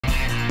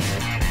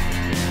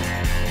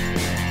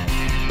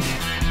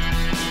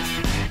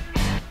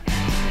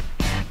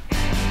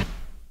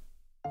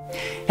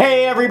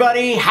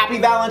everybody, happy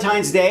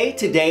Valentine's Day.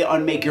 Today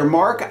on Make Your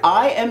Mark,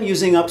 I am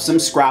using up some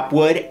scrap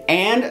wood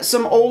and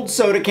some old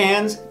soda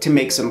cans to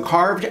make some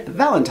carved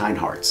Valentine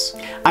hearts.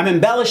 I'm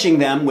embellishing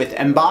them with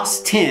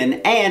embossed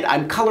tin and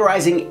I'm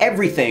colorizing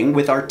everything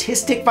with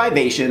Artistic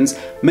Vivation's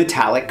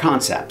metallic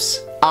concepts.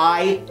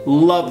 I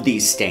love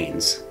these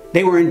stains.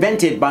 They were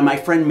invented by my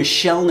friend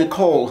Michelle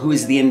Nicole, who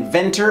is the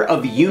inventor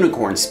of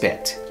unicorn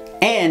spit.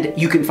 And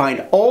you can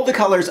find all the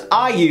colors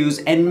I use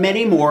and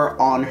many more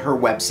on her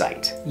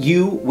website.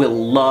 You will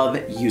love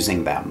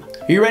using them.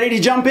 Are you ready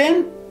to jump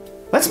in?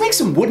 Let's make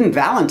some wooden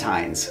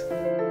valentines.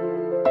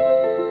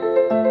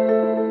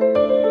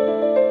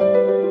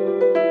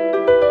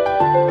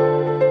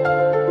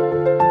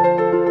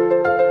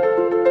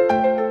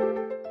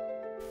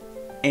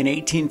 In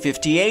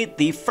 1858,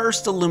 the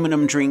first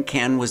aluminum drink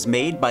can was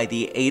made by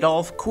the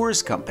Adolph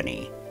Coors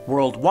Company.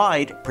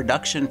 Worldwide,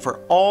 production for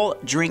all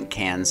drink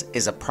cans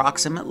is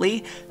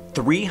approximately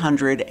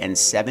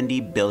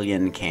 370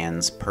 billion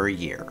cans per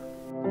year.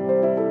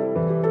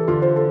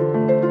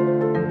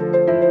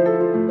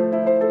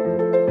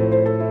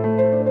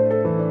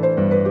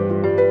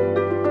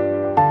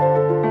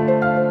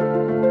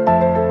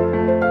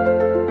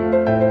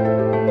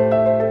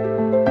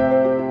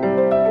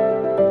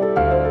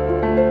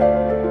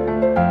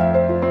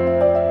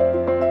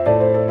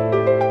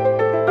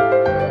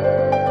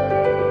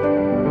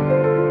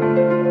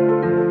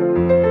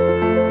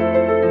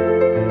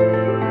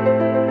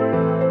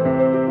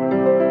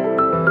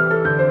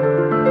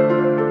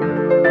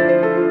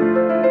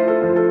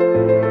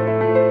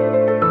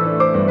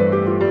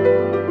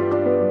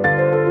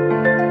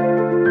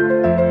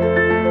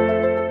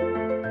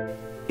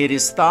 It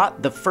is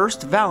thought the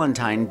first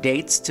Valentine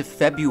dates to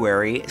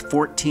February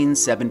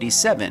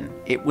 1477.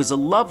 It was a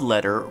love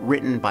letter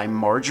written by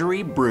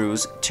Marjorie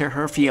Bruce to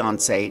her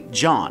fiancé,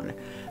 John.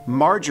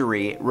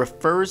 Marjorie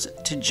refers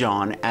to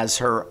John as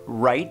her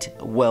right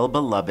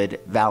well-beloved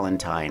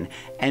Valentine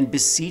and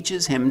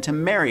beseeches him to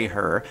marry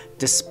her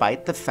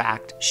despite the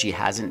fact she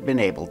hasn't been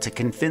able to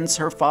convince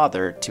her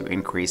father to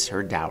increase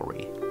her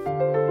dowry.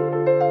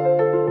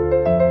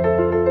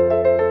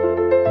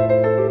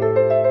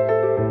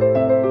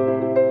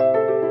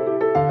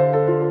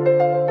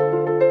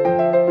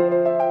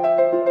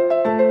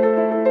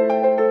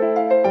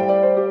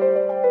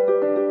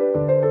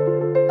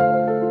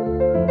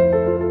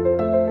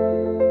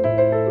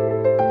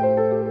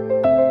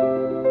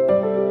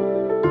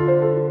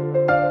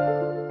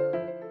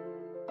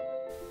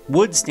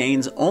 Wood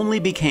stains only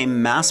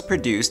became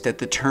mass-produced at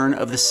the turn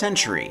of the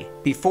century.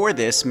 Before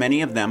this,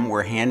 many of them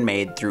were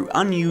handmade through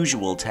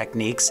unusual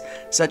techniques,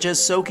 such as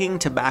soaking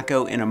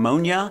tobacco in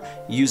ammonia,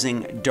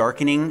 using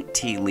darkening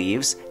tea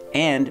leaves,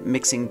 and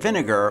mixing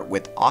vinegar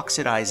with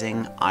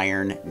oxidizing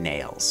iron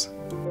nails.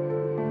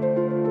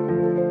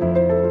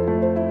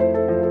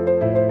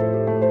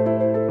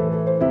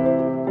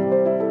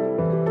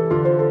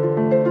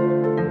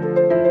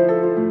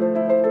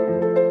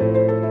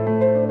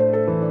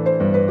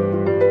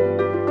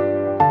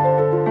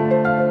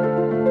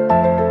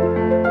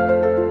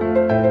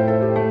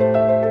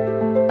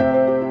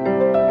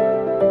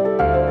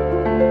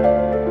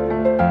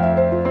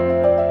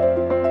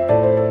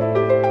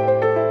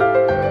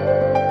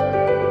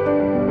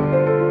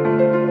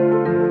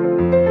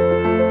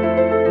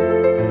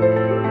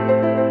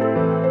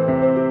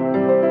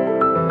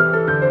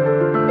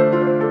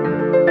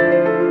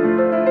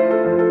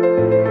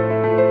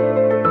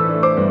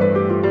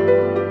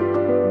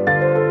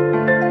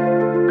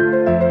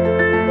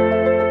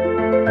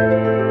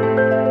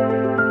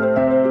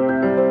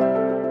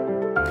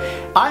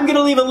 I'm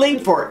gonna leave a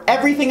link for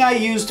everything I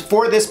used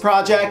for this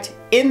project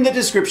in the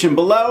description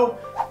below.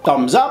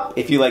 Thumbs up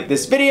if you like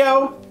this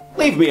video,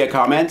 leave me a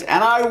comment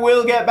and I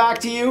will get back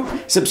to you.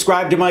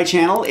 Subscribe to my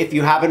channel if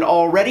you haven't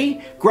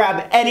already.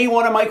 Grab any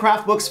one of my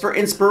craft books for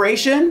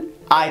inspiration.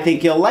 I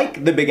think you'll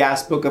like the Big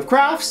Ass Book of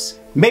Crafts.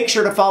 Make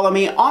sure to follow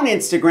me on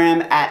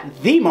Instagram at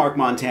Mark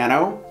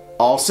Montano.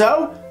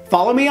 Also,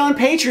 follow me on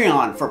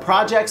Patreon for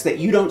projects that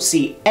you don't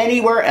see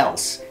anywhere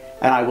else.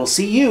 And I will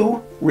see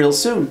you real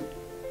soon.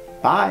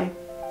 Bye.